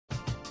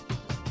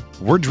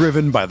We're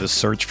driven by the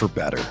search for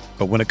better.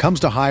 But when it comes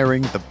to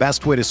hiring, the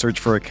best way to search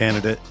for a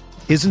candidate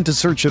isn't to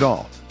search at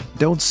all.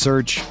 Don't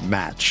search,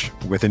 match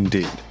with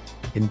Indeed.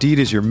 Indeed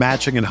is your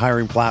matching and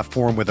hiring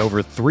platform with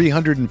over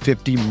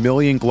 350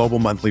 million global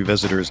monthly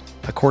visitors,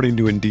 according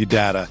to Indeed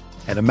data,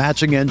 and a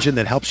matching engine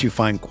that helps you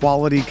find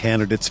quality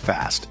candidates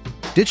fast.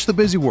 Ditch the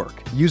busy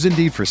work. Use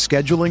Indeed for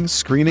scheduling,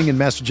 screening, and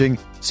messaging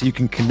so you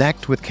can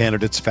connect with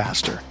candidates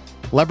faster.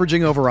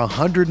 Leveraging over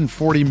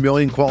 140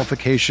 million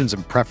qualifications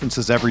and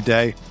preferences every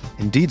day,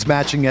 Indeed's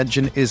matching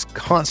engine is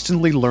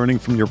constantly learning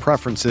from your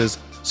preferences,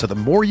 so the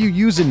more you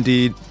use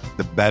Indeed,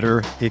 the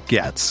better it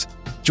gets.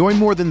 Join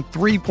more than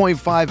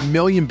 3.5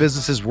 million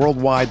businesses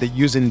worldwide that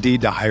use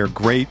Indeed to hire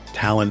great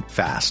talent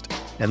fast.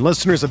 And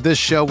listeners of this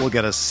show will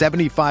get a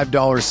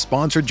 $75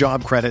 sponsored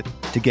job credit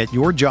to get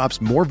your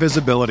jobs more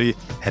visibility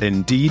at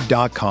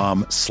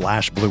Indeed.com/Blue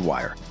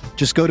Wire.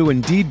 Just go to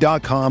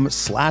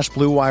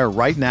Indeed.com/Blue Wire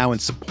right now and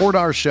support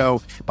our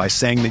show by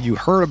saying that you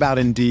heard about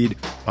Indeed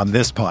on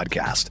this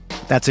podcast.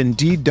 That's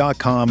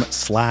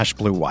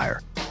Indeed.com/Blue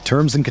Wire.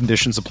 Terms and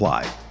conditions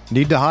apply.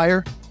 Need to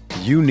hire?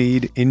 You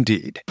need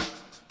Indeed.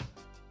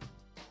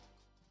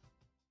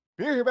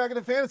 We're here back in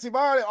the Fantasy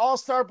Bar. The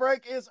All-Star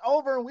break is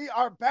over, and we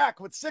are back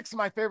with 6 of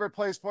my favorite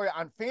plays for you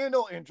on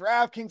FanDuel and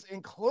DraftKings,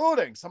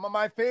 including some of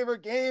my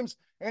favorite games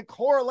and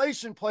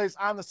correlation plays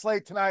on the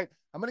slate tonight.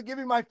 I'm going to give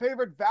you my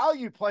favorite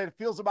value play that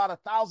feels about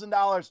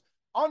 $1,000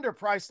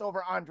 underpriced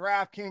over on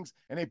DraftKings,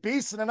 and a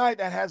beast in the night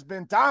that has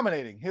been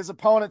dominating his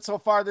opponent so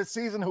far this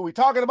season. Who we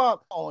talking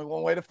about? Only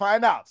one way to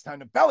find out. It's time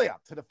to belly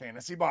up to the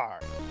Fantasy Bar.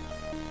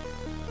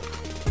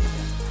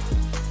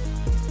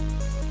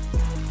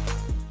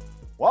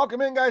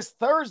 Welcome in, guys.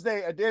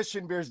 Thursday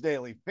edition Beers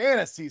Daily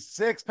Fantasy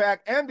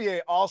Six-Pack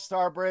NBA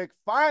All-Star break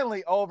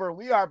finally over.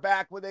 We are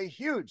back with a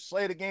huge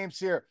slate of games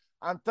here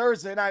on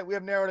Thursday night. We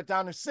have narrowed it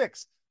down to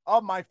 6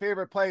 of my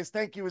favorite plays.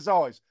 Thank you, as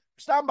always,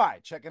 for stopping by,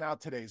 checking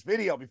out today's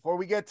video. Before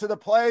we get to the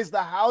plays,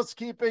 the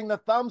housekeeping, the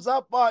thumbs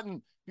up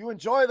button. If you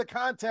enjoy the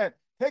content,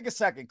 take a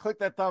second, click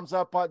that thumbs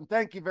up button.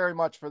 Thank you very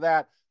much for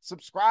that.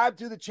 Subscribe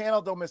to the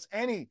channel. Don't miss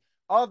any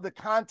of the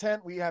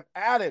content. We have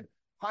added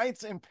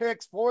pints and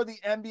picks for the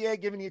NBA,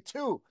 giving you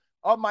 2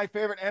 of my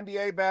favorite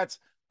NBA bets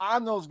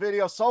on those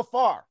videos so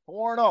far.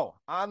 4-0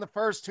 on the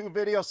first 2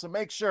 videos, so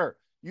make sure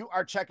you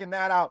are checking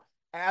that out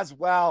as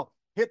well.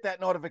 Hit that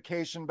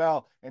notification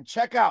bell and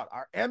check out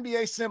our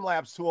NBA Sim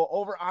Labs tool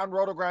over on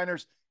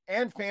RotoGrinders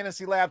and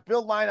Fantasy Labs.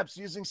 Build lineups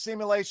using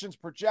simulations,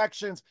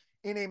 projections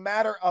in a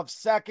matter of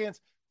seconds.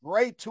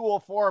 Great tool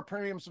for our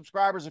premium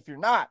subscribers. If you're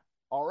not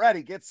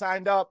already, get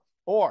signed up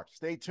or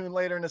stay tuned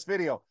later in this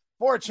video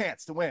for a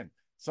chance to win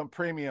some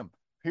premium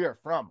here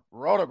from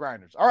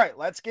RotoGrinders. All right,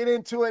 let's get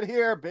into it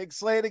here. Big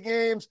slate of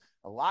games,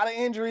 a lot of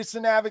injuries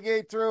to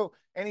navigate through.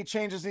 Any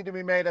changes need to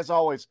be made, as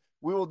always,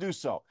 we will do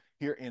so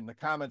here in the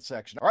comment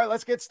section. All right,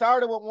 let's get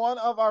started with one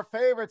of our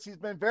favorites. He's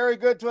been very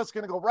good to us.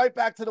 Going to go right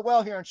back to the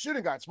well here on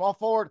shooting guard, small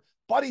forward,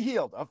 Buddy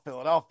Hield of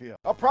Philadelphia.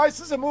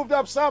 Prices have moved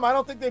up some. I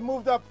don't think they've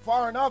moved up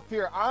far enough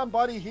here on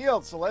Buddy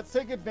Hield, so let's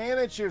take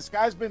advantage here. This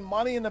guy's been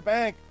money in the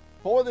bank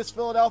for this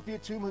Philadelphia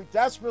team who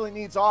desperately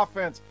needs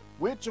offense.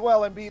 With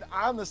Joel Embiid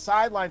on the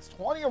sidelines,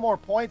 20 or more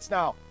points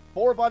now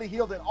for Buddy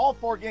Hield in all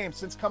 4 games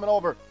since coming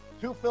over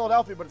to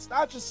Philadelphia. But it's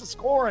not just the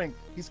scoring.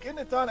 He's getting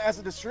it done as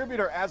a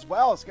distributor as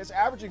well. This guy's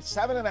averaging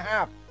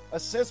 7.5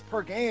 assists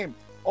per game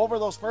over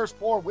those first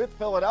 4 with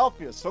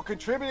Philadelphia. So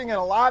contributing in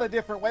a lot of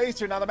different ways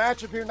here. Now the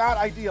matchup here, not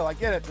ideal. I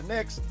get it. The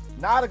Knicks,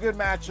 not a good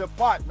matchup,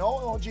 but no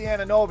OG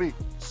Anunoby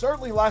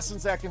certainly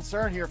lessens that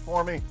concern here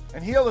for me.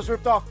 And Hield has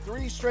ripped off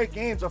 3 straight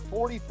games of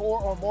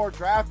 44 or more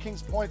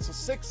DraftKings points,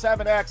 so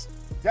 6-7x.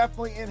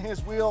 Definitely in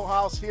his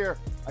wheelhouse here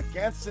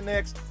against the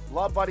Knicks.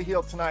 Love Buddy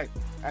Hield tonight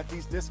at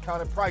these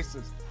discounted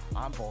prices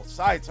on both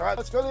sides. All right,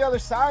 let's go to the other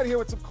side here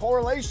with some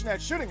correlation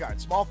at shooting guard.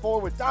 Small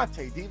forward with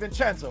Dante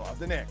DiVincenzo of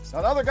the Knicks.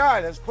 Another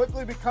guy that's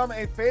quickly become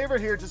a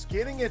favorite here, just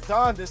getting it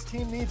done. This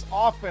team needs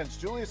offense.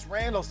 Julius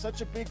Randle,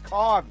 such a big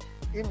cog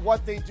in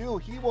what they do.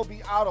 He will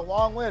be out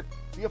along with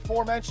the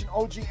aforementioned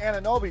OG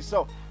Anunoby.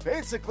 So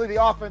basically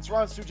the offense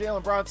runs through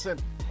Jalen Brunson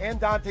and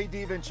Dante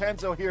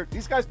DiVincenzo here.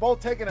 These guys both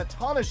taking a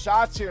ton of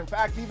shots here. In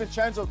fact,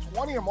 DiVincenzo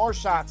 20 or more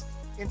shots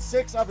in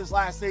 6 of his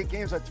last 8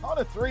 games. A ton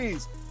of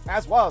threes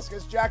as well. This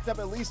guy's jacked up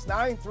at least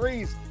 9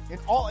 threes in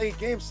all 8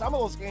 games. Some of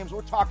those games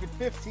we're talking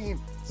 15,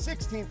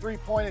 16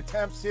 3-point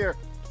attempts here.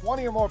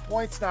 20 or more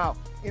points now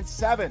in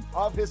 7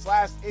 of his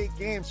last 8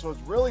 games. So it's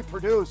really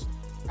produced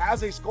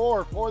as a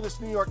scorer for this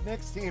New York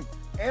Knicks team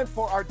and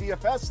for our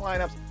DFS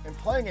lineups, and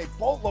playing a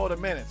boatload of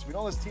minutes. We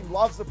know this team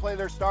loves to play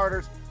their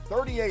starters.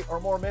 38 or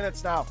more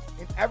minutes now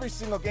in every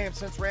single game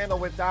since Randle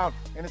went down,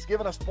 and it's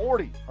given us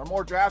 40 or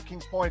more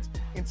DraftKings points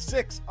in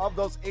 6 of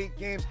those 8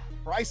 games.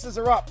 Prices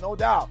are up, no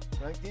doubt.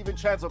 I think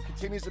DiVincenzo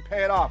continues to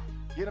pay it off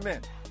get them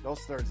in those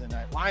Thursday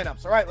night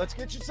lineups. All right, let's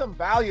get you some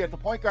value at the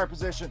point guard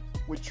position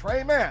with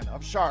Tre Mann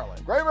of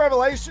Charlotte. Great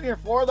revelation here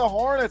for the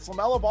Hornets.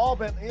 LaMelo Ball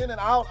been in and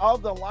out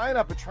of the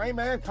lineup, but Tre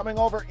Mann coming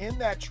over in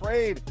that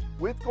trade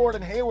with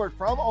Gordon Hayward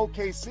from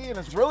OKC and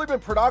has really been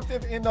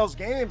productive in those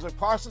games.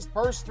 Across his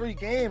first 3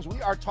 games,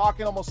 we are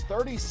talking almost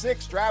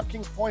 36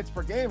 DraftKings points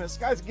per game. This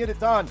guy's get it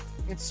done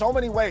in so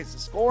many ways. The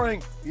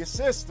scoring, the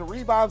assists, the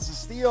rebounds, the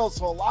steals.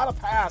 So a lot of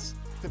paths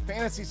to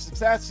fantasy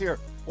success here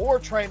for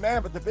Tre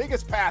Mann, but the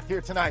biggest path here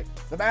tonight,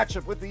 the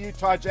matchup with the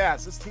Utah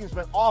Jazz. This team's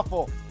been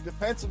awful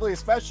defensively,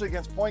 especially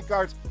against point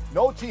guards.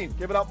 No team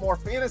giving up more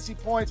fantasy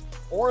points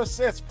or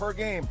assists per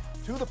game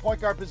to the point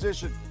guard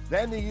position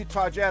than the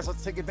Utah Jazz.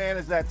 Let's take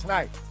advantage of that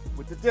tonight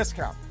with the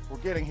discount we're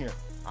getting here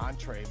on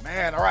Tre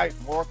Mann. All right,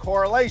 more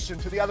correlation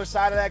to the other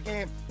side of that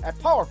game at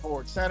power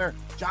forward center,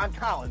 John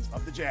Collins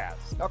of the Jazz.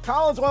 Now,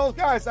 Collins, one of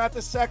those guys, not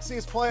the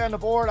sexiest play on the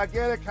board. I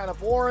get it, kind of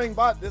boring,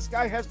 but this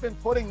guy has been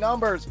putting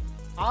numbers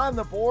on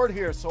the board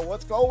here. So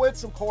let's go with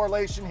some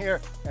correlation here,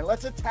 and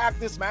let's attack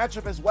this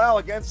matchup as well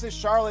against this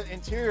Charlotte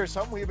interior,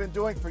 something we've been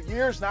doing for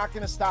years, not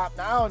going to stop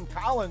now, and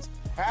Collins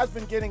has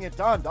been getting it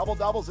done.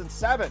 Double-doubles in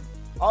 7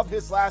 of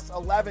his last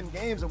 11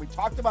 games, and we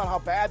talked about how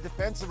bad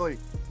defensively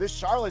this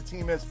Charlotte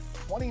team is.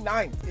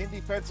 29th in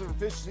defensive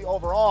efficiency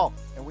overall,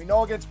 and we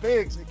know against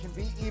bigs it can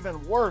be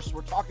even worse.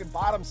 We're talking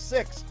bottom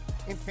 6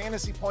 in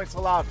fantasy points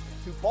allowed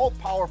to both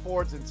power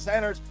forwards and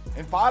centers,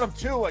 and bottom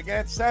 2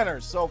 against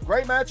centers. So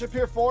great matchup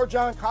here for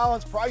John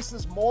Collins. Price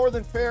is more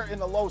than fair in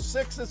the low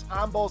 6s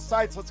on both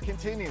sides. Let's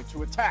continue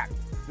to attack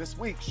this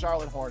week's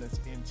Charlotte Hornets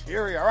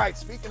interior. All right,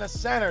 speaking of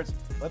centers,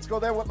 let's go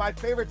there with my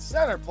favorite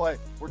center play.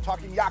 We're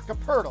talking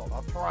Jakob Poeltl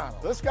of Toronto.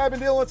 This guy been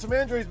dealing with some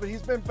injuries, but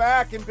he's been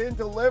back and been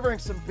delivering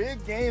some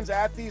big games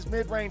at these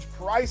mid-range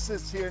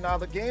prices here. Now,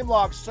 the game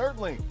logs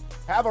certainly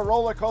have a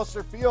roller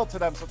coaster feel to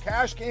them. So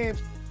cash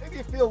games, maybe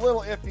you feel a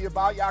little iffy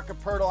about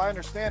Jakob Poeltl. I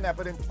understand that,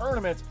 but in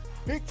tournaments,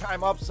 big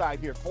time upside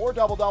here. 4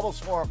 double-doubles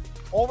for him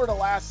over the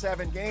last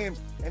 7 games.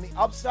 And the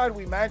upside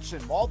we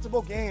mentioned,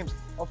 multiple games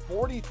of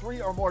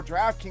 43 or more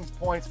DraftKings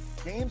points,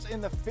 games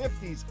in the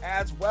 50s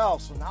as well.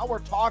 So now we're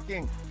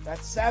talking that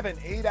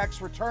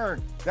 7-8x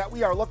return that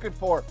we are looking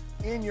for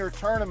in your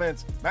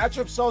tournaments.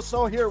 Matchup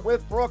so-so here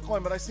with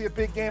Brooklyn, but I see a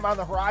big game on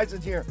the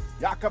horizon here.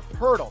 Jakob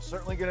Poeltl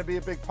certainly going to be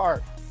a big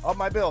part of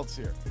my builds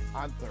here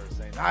on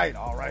Thursday night.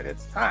 All right,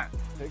 it's time.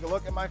 Take a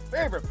look at my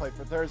favorite play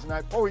for Thursday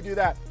night. Before we do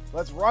that,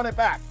 let's run it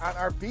back on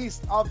our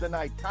Beast of the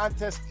Night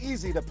contest.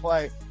 Easy to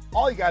play.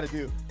 All you got to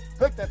do,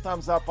 click that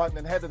thumbs up button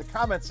and head to the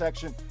comment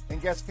section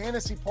and guess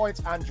fantasy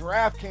points on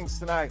DraftKings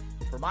tonight.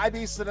 For my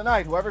Beast of the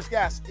Night, whoever's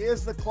guess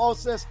is the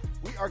closest,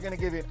 we are going to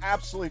give you an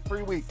absolutely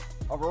free week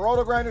of a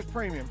Roto-Grinders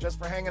Premium just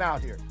for hanging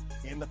out here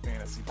in the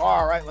fantasy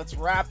bar. All right, let's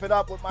wrap it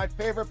up with my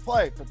favorite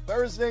play for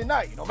Thursday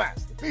night. You know,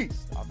 Mass, the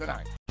Beast of the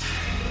Night.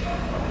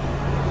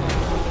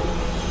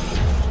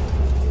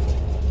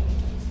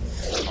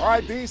 All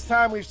right, Beast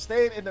time. We've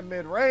stayed in the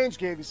mid-range,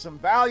 gave you some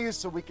value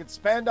so we could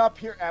spend up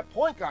here at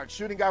point guard,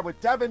 shooting guard with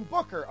Devin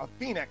Booker of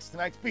Phoenix,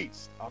 tonight's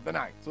Beast of the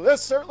Night. So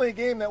this is certainly a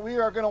game that we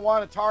are going to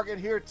want to target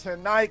here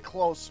tonight.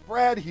 Close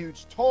spread,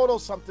 huge total,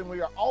 something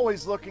we are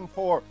always looking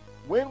for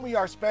when we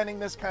are spending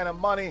this kind of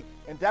money.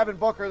 And Devin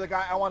Booker, the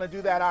guy I want to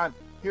do that on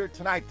here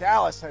tonight.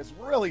 Dallas has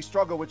really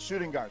struggled with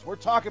shooting guards. We're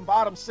talking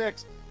bottom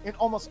 6 in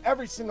almost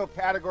every single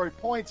category: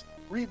 points,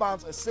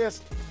 rebounds,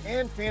 assists,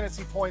 and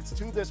fantasy points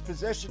to this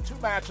position. 2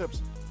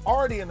 matchups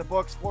already in the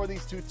books for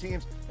these 2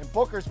 teams, and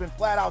Booker's been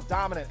flat out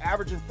dominant,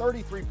 averaging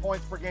 33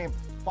 points per game,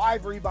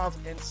 5 rebounds,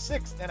 and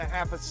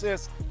 6.5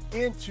 assists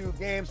in 2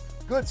 games.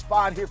 Good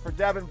spot here for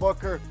Devin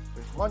Booker.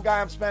 There's one guy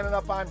I'm spending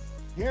up on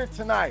here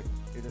tonight.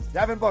 It is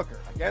Devin Booker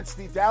against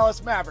the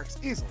Dallas Mavericks.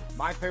 Easily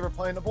my favorite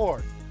play on the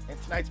board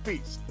and tonight's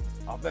Beast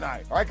of the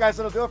Night. All right, guys,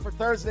 that'll do it for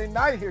Thursday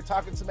night here,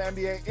 talking some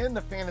NBA in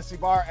the fantasy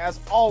bar. As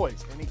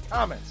always, any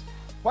comments,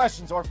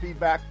 questions, or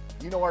feedback,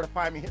 you know where to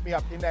find me. Hit me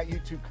up in that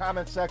YouTube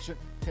comment section.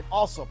 You can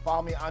also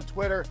follow me on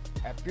Twitter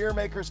at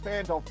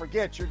BeerMakersFan. Don't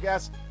forget your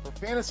guess for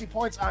fantasy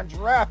points on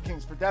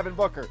DraftKings for Devin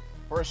Booker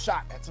for a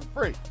shot at some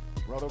free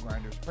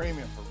Roto-Grinders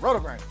Premium. For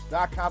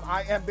Rotogrinders.com,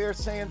 I am Beer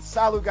saying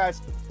salut, guys.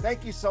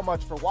 Thank you so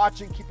much for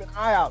watching. Keep an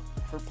eye out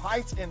for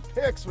Pints and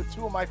Picks with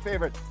 2 of my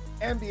favorite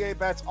NBA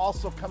bets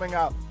also coming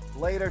out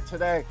later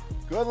today.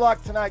 Good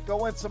luck tonight.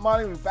 Go win some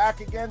money. We'll be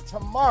back again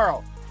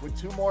tomorrow with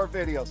 2 more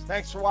videos.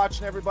 Thanks for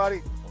watching,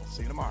 everybody.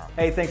 See you tomorrow.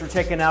 Hey, thanks for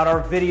checking out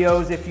our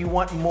videos. If you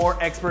want more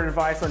expert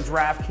advice on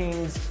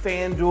DraftKings,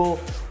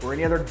 FanDuel, or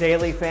any other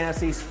daily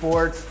fantasy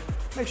sports,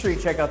 make sure you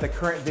check out the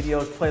current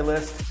videos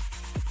playlist